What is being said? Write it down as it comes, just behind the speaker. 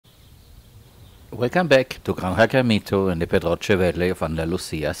Welcome back to Granja Camito in the Pedroche Valley of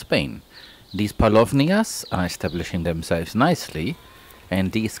Andalusia, Spain. These Paulownias are establishing themselves nicely,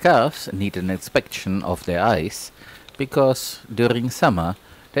 and these calves need an inspection of their eyes because during summer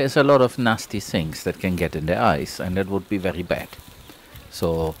there is a lot of nasty things that can get in their eyes, and that would be very bad.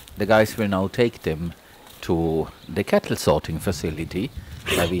 So the guys will now take them to the cattle sorting facility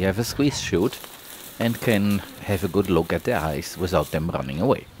where we have a squeeze chute and can have a good look at their eyes without them running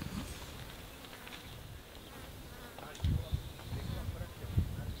away.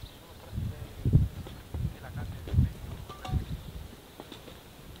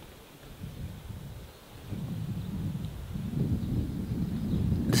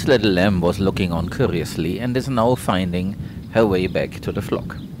 This little lamb was looking on curiously and is now finding her way back to the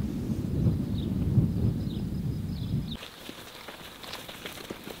flock.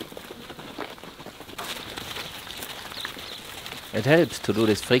 It helps to do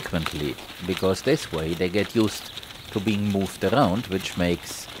this frequently, because this way they get used to being moved around, which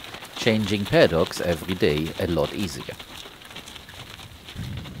makes changing paddocks every day a lot easier.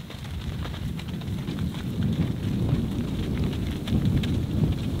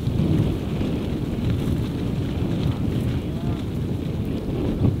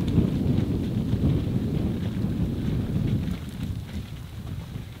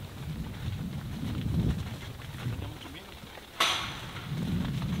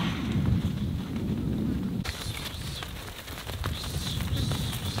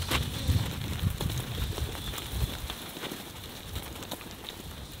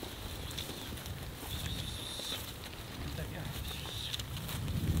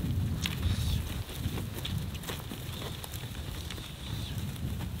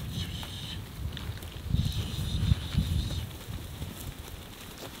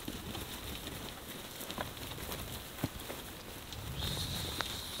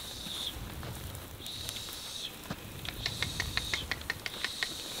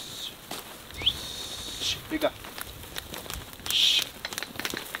 Pica.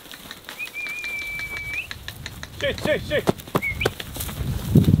 Sí, sí, sí.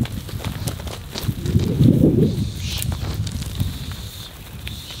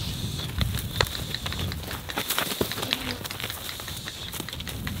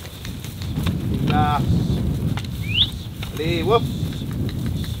 Nah. Whoop.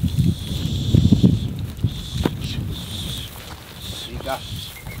 Pica.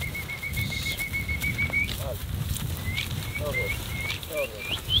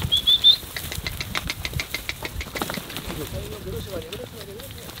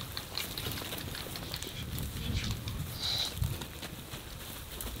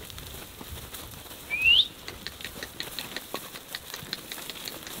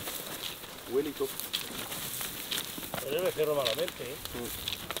 Abuelito. Pero me cierro malamente, ¿eh?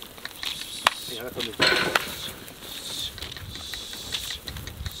 Sí, ahora con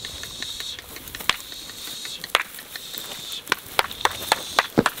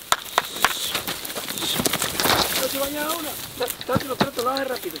No se baña una. Tanto lo trato, lo hace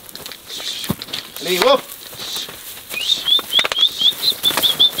rápido. ¡Ligo!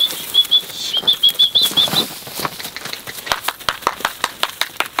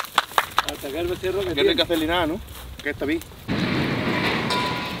 Hasta que el becerro que Que no hay tiene. que hacerle nada, ¿no? Que está bien.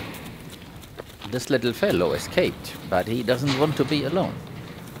 This little fellow escaped, but he doesn't want to be alone.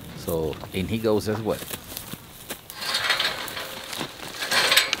 So in he goes as well.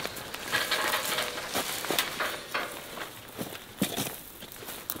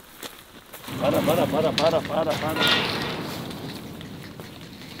 Para.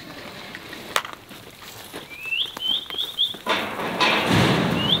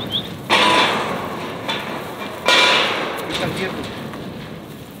 Están quietos.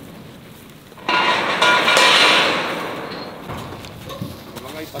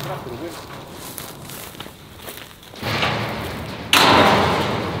 Van a ir para atrás, pero bueno.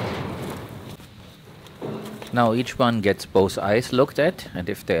 Now each one gets both eyes looked at, and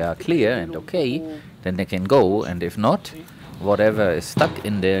if they are clear and okay, then they can go, and if not, whatever is stuck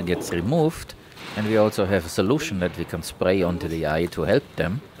in there gets removed, and we also have a solution that we can spray onto the eye to help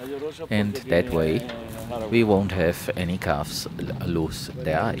them, and that way we won't have any calves lose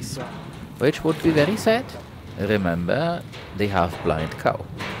their eyes, which would be very sad. Remember the half-blind cow.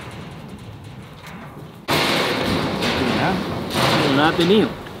 No ha tenido.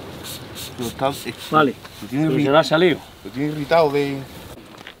 Pero está, Vale. Pero se le ha salido. lo tiene irritado de...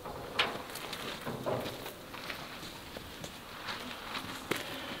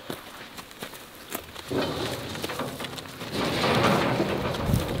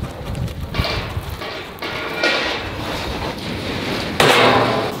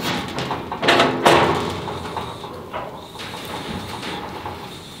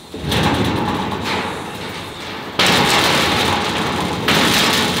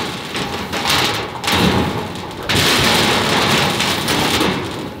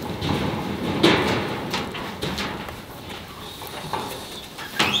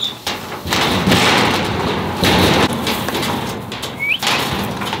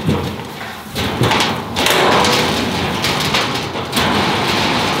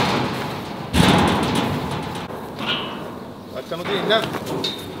 Esta no tiene nada.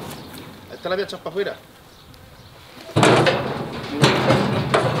 Esta la voy a echar para afuera.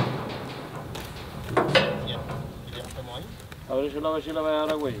 Ábreselo a ver si la va a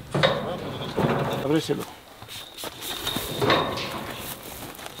dar güey. Ábreselo.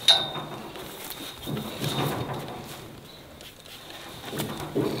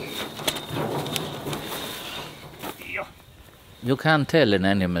 You can't tell an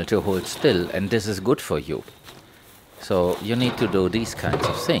animal to hold still, and this is good for you. So you need to do these kinds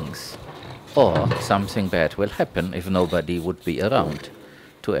of things. Or something bad will happen if nobody would be around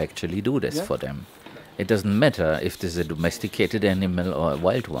to actually do this for them. It doesn't matter if this is a domesticated animal or a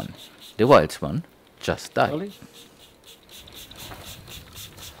wild one. The wild one just died. Vale.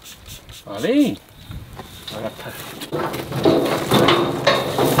 Vale. Ahora está.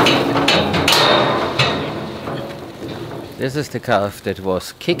 This is the calf that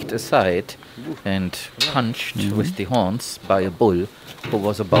was kicked aside and punched with the horns by a bull who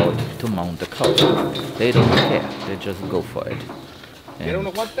was about to mount a cow. They don't care, they just go for it.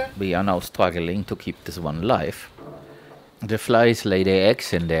 And we are now struggling to keep this one alive. The flies lay their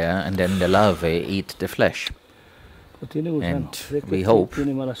eggs in there and then the larvae eat the flesh. And we hope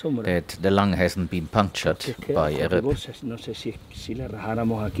that the lung hasn't been punctured by a rip. No sé si le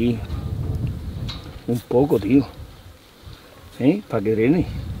rajáramos aquí un poco, tío. Para que drene.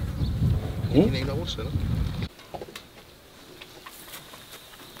 Tiene ahí una bolsa, ¿no?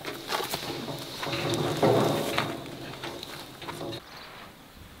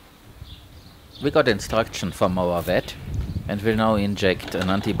 We got instruction from our vet and will now inject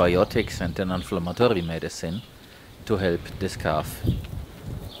an antibiotics and an inflammatory medicine to help this calf.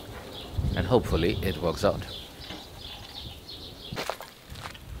 And hopefully it works out.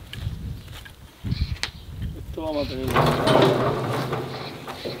 Esto vamos a tener.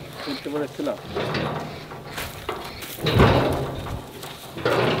 Vente por este lado.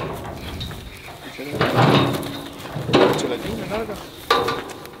 Échale aquí una larga.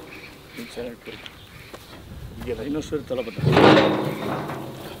 Pinchar el cuello. Y de ahí no suelta la pata.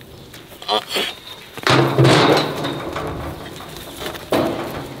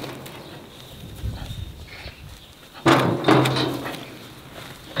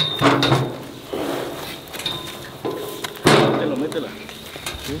 Métela.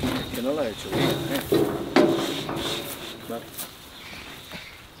 ¿Sí? Que no la he hecho bien. Vale.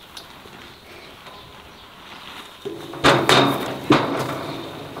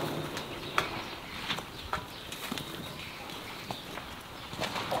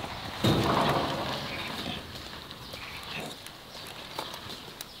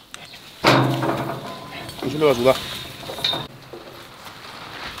 Eso le va a sudar.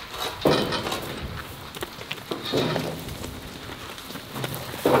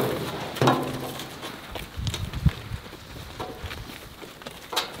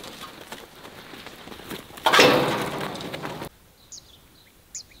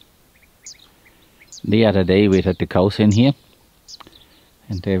 The other day we had the cows in here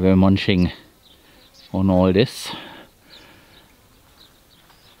and they were munching on all this.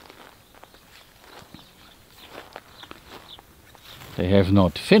 They have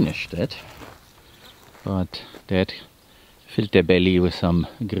not finished it, but they had filled their belly with some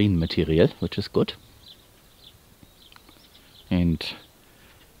green material, which is good. And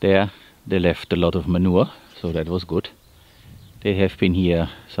there they left a lot of manure, so that was good. They have been here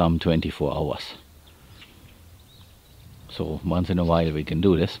some 24 hours. So once in a while we can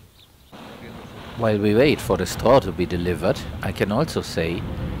do this. While we wait for the straw to be delivered, I can also say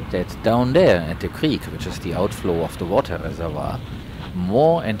that down there at the creek, which is the outflow of the water reservoir,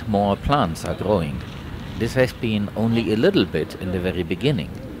 more and more plants are growing. This has been only a little bit in the very beginning.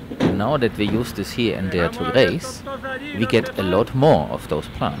 And now that we use this here and there to graze, we get a lot more of those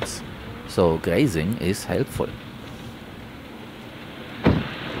plants. So grazing is helpful.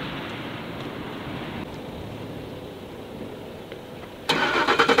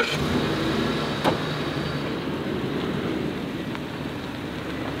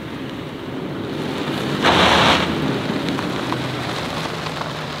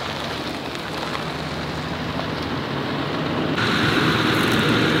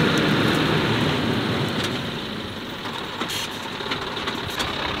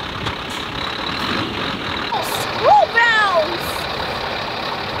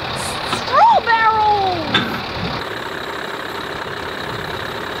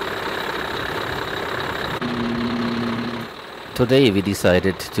 Today we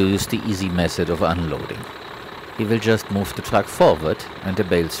decided to use the easy method of unloading. We will just move the truck forward and the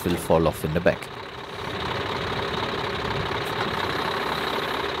bales will fall off in the back.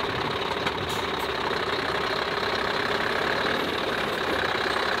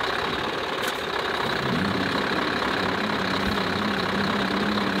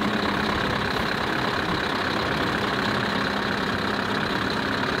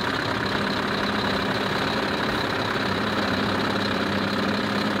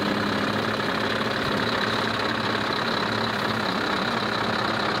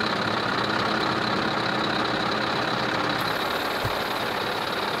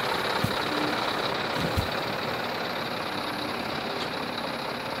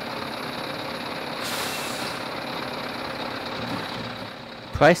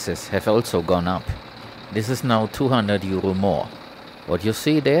 Prices have also gone up. This is now 200 euro more. What you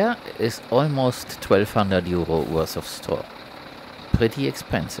see there is almost 1200 euro worth of straw. Pretty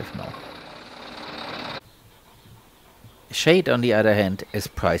expensive now. Shade, on the other hand, is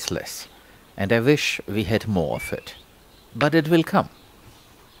priceless, and I wish we had more of it. But it will come.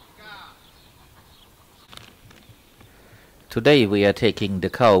 Today we are taking the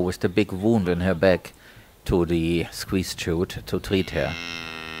cow with the big wound in her back to the squeeze chute to treat her.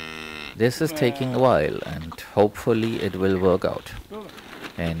 This is taking a while, and hopefully it will work out.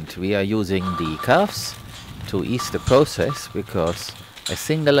 And we are using the calves to ease the process, because a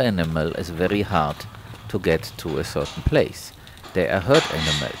single animal is very hard to get to a certain place. They are herd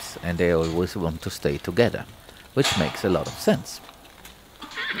animals and they always want to stay together, which makes a lot of sense.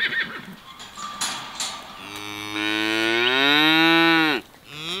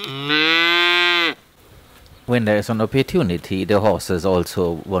 When there is an opportunity, the horses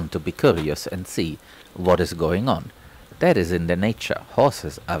also want to be curious and see what is going on. That is in their nature.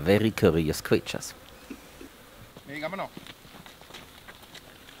 Horses are very curious creatures. Venga, vámonos.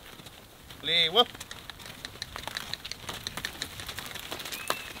 Lewa.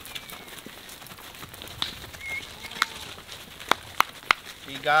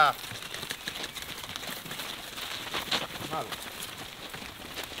 Venga. Malo.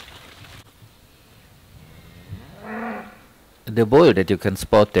 The bull that you can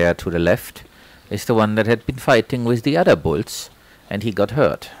spot there to the left is the one that had been fighting with the other bulls, and he got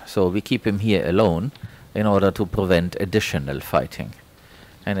hurt. So we keep him here alone in order to prevent additional fighting.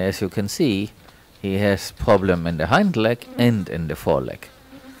 And as you can see, he has problem in the hind leg and in the foreleg.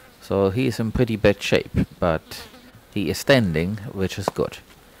 So he is in pretty bad shape, but he is standing, which is good.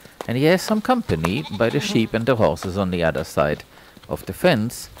 And he has some company by the sheep and the horses on the other side of the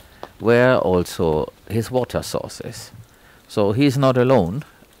fence, where also his water source is. So he is not alone,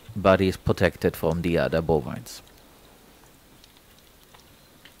 but he is protected from the other bovines.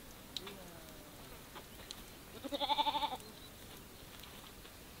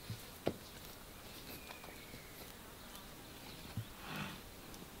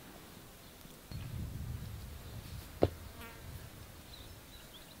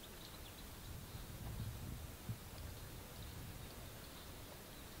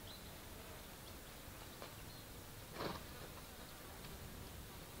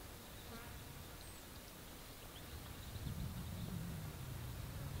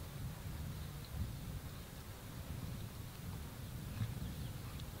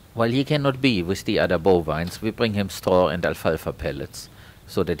 While he cannot be with the other bovines, we bring him straw and alfalfa pellets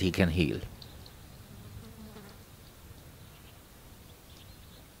so that he can heal.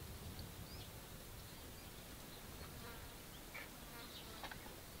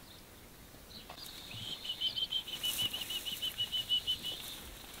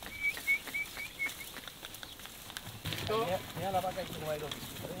 Mira la vaca que como hay dos.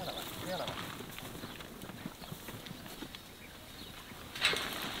 Mira la vaca, mira la vaca.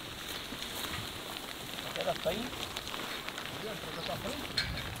 ¿Queda hasta ahí? Bien, pero está hasta ahí.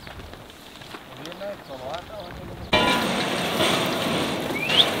 Viene esto, lo vaca o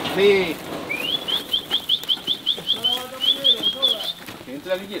Sí. Que entre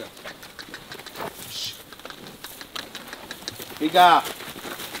la que quiera. Pica.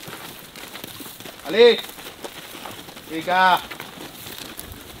 Ale. Pica.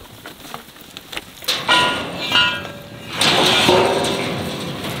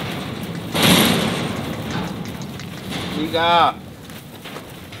 Pica.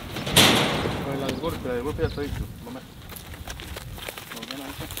 La del golpe ya está dicho.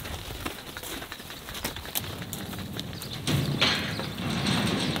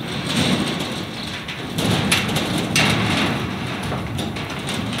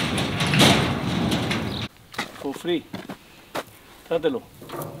 For free. Trátelo.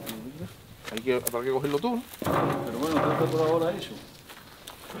 Para que cogerlo tú, ¿no? Pero bueno, trata por ahora eso.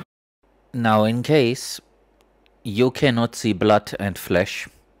 Now, in case you cannot see blood and flesh,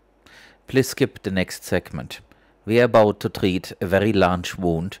 please skip the next segment. We are about to treat a very large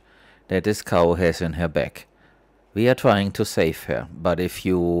wound that this cow has in her back. We are trying to save her, but if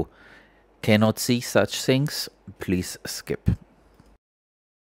you cannot see such things, please skip.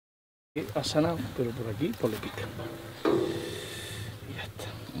 Ha sanado, pero por aquí pues le pica. Y ya está.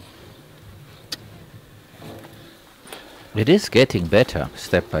 It is getting better,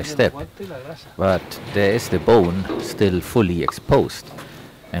 step by step, but there is the bone still fully exposed.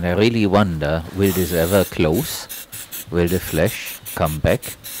 And I really wonder, will this ever close? Will the flesh come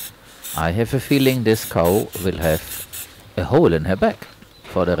back? I have a feeling this cow will have a hole in her back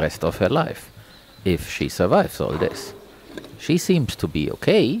for the rest of her life, if she survives all this. She seems to be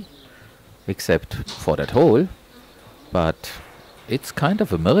okay, except for that hole, but it's kind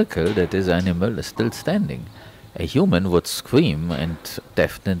of a miracle that this animal is still standing. A human would scream and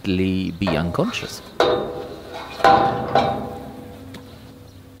definitely be unconscious.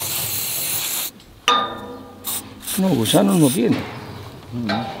 No, gusanos no tiene.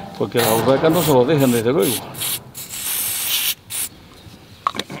 Porque las vacas no se lo dejan, desde luego.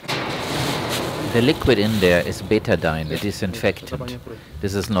 The liquid in there is betadine, a disinfectant.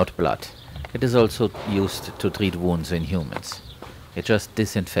 This is not blood. It is also used to treat wounds in humans. It just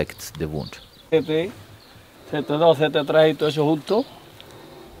disinfects the wound. CT2, CT3 y todo eso junto.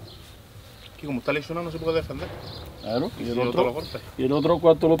 Que como está lesionado no se puede defender. Claro. Y el otro lo corta. Y el otro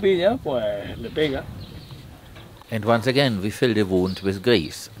cuando lo pilla, pues le pega. And once again we fill the wound with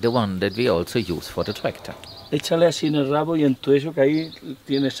grease, the one that we also use for the tractor. Échale así en el rabo y en todo eso que ahí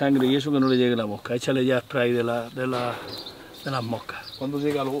tiene sangre y eso que no le llegue la mosca. Échale ya spray de las moscas. ¿Cuándo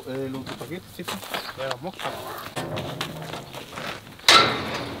llega el otro paquete, chico? De las moscas.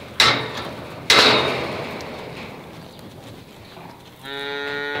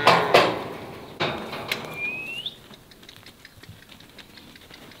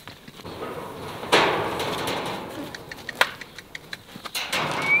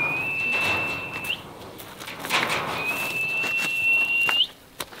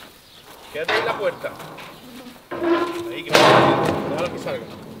 Quédate en la puerta. Ahí que déjalo que salga.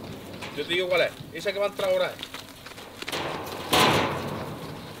 Yo te digo cuál es. Esa que va a entrar ahora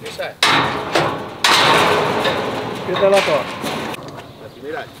es. Esa es. ¿Qué tal la toa? La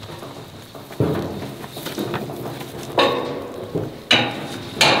primera es.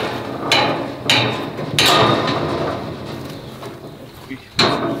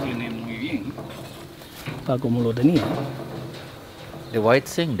 Lo tiene muy bien. Está como lo tenía. The white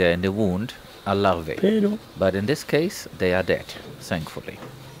thing there in the wound are larvae, Pero but in this case they are dead, thankfully.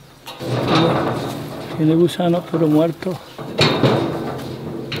 tiene gusanos pero muertos.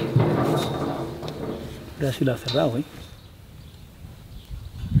 Ya si lo ha cerrado, ¿eh?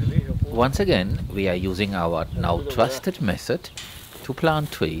 Once again, we are using our now trusted method to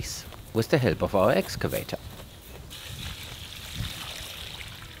plant trees with the help of our excavator.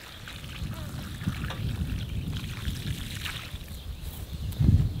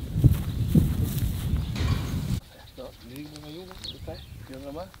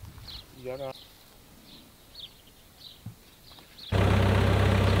 Y ahora.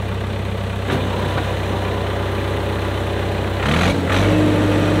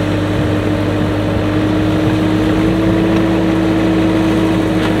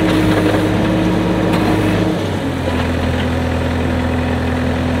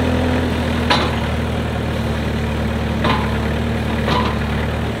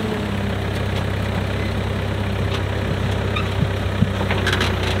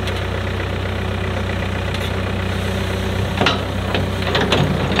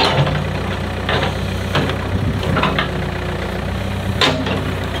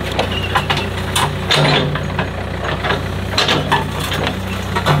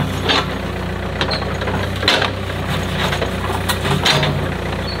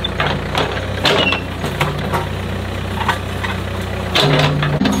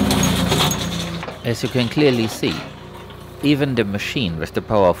 As you can clearly see, even the machine with the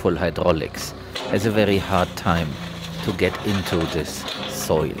powerful hydraulics has a very hard time to get into this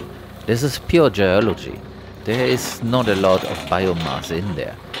soil. This is pure geology. There is not a lot of biomass in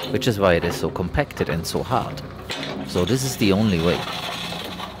there, which is why it is so compacted and so hard. So this is the only way.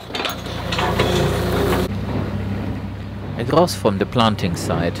 Across from the planting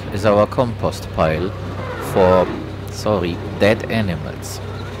site is our compost pile for, dead animals.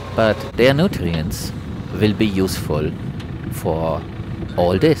 But their nutrients will be useful for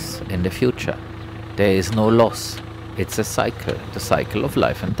all this in the future. There is no loss. It's a cycle, the cycle of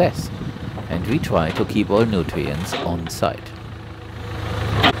life and death. And we try to keep all nutrients on site.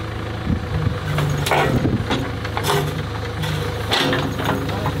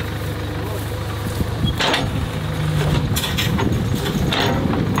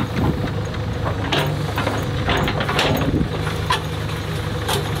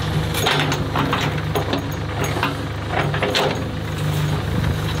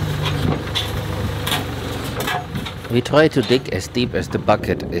 We try to dig as deep as the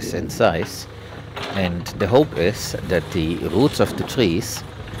bucket is in size, and the hope is that the roots of the trees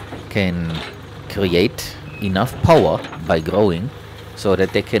can create enough power by growing so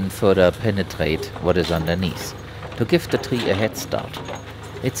that they can further penetrate what is underneath, to give the tree a head start.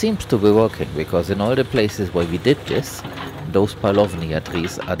 It seems to be working, because in all the places where we did this, those Paulownia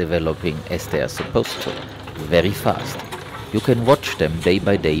trees are developing as they are supposed to, very fast. You can watch them day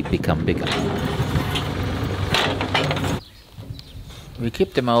by day become bigger. We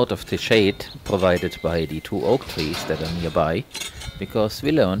keep them out of the shade provided by the 2 oak trees that are nearby, because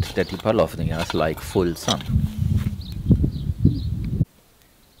we learned that the Paulownias like full sun.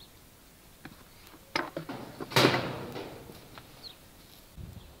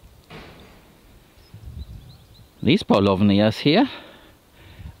 These Paulownias here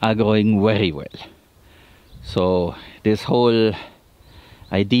are growing very well. So this whole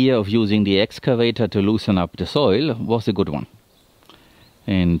idea of using the excavator to loosen up the soil was a good one.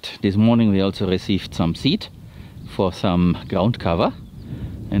 And this morning we also received some seed for some ground cover,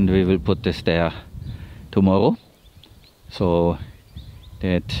 and we will put this there tomorrow so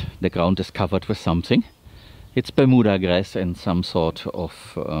that the ground is covered with something. It's Bermuda grass and some sort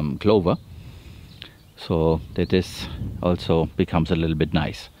of clover, so that this also becomes a little bit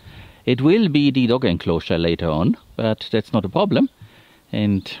nice. It will be the dog enclosure later on, but that's not a problem.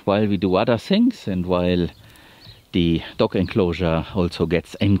 And while we do other things, and while the dog enclosure also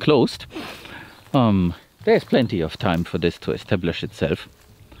gets enclosed, there's plenty of time for this to establish itself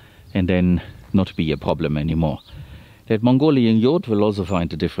and then not be a problem anymore. That Mongolian goat will also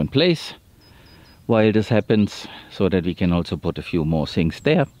find a different place while this happens, so that we can also put a few more things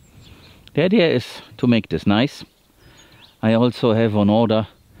there. The idea is to make this nice. I also have on order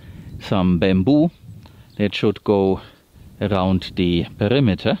some bamboo that should go around the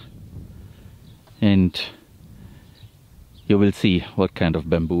perimeter, and you will see what kind of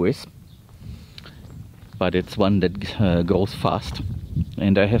bamboo is. But it's one that grows fast,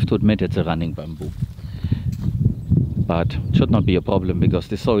 and I have to admit it's a running bamboo. But it should not be a problem, because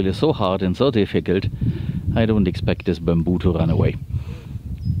the soil is so hard and so difficult. I don't expect this bamboo to run away.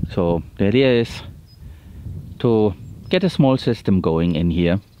 So the idea is to get a small system going in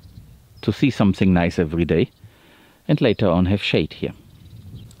here, to see something nice every day, and later on have shade here.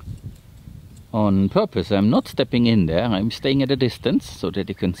 On purpose, I'm not stepping in there, I'm staying at a distance so that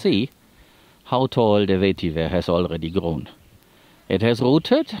you can see how tall the vetiver has already grown. It has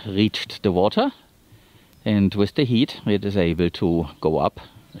rooted, reached the water, and with the heat it is able to go up,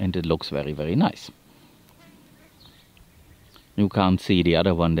 and it looks very, very nice. You can't see the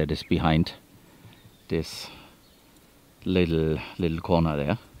other one that is behind this little corner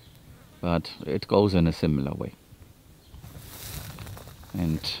there, but it goes in a similar way.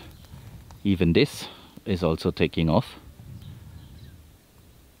 And even this is also taking off.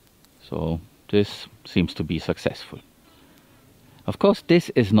 So this seems to be successful. Of course, this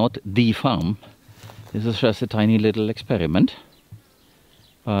is not the farm. This is just a tiny little experiment.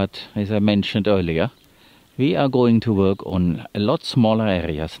 But as I mentioned earlier, we are going to work on a lot smaller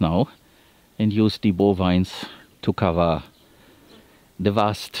areas now and use the bovines to cover the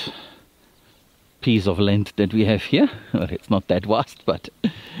vast piece of land that we have here. Well, it's not that vast, but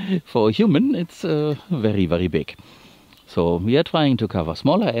for a human it's very, very big. So we are trying to cover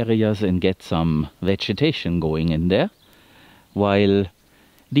smaller areas and get some vegetation going in there, while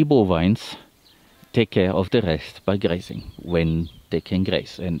the bovines take care of the rest by grazing when they can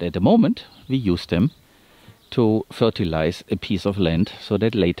graze. And at the moment we use them to fertilize a piece of land, so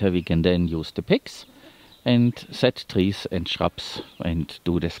that later we can then use the pigs and set trees and shrubs and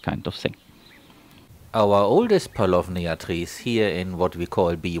do this kind of thing. Our oldest Paulownia trees here in what we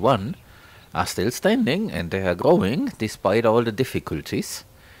call B1 are still standing, and they are growing despite all the difficulties.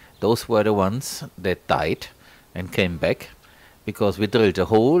 Those were the ones that died and came back because we drilled a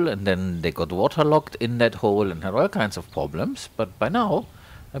hole and then they got waterlogged in that hole and had all kinds of problems. But by now,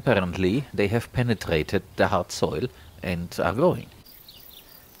 apparently, they have penetrated the hard soil and are growing.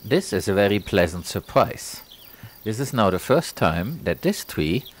 This is a very pleasant surprise. This is now the first time that this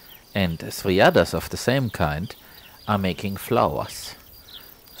tree and 3 others of the same kind are making flowers.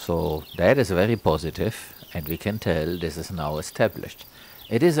 So that is very positive, and we can tell this is now established.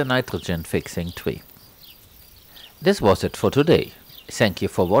 It is a nitrogen fixing tree. This was it for today. Thank you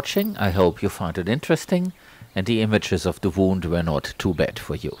for watching. I hope you found it interesting and the images of the wound were not too bad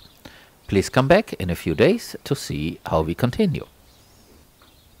for you. Please come back in a few days to see how we continue.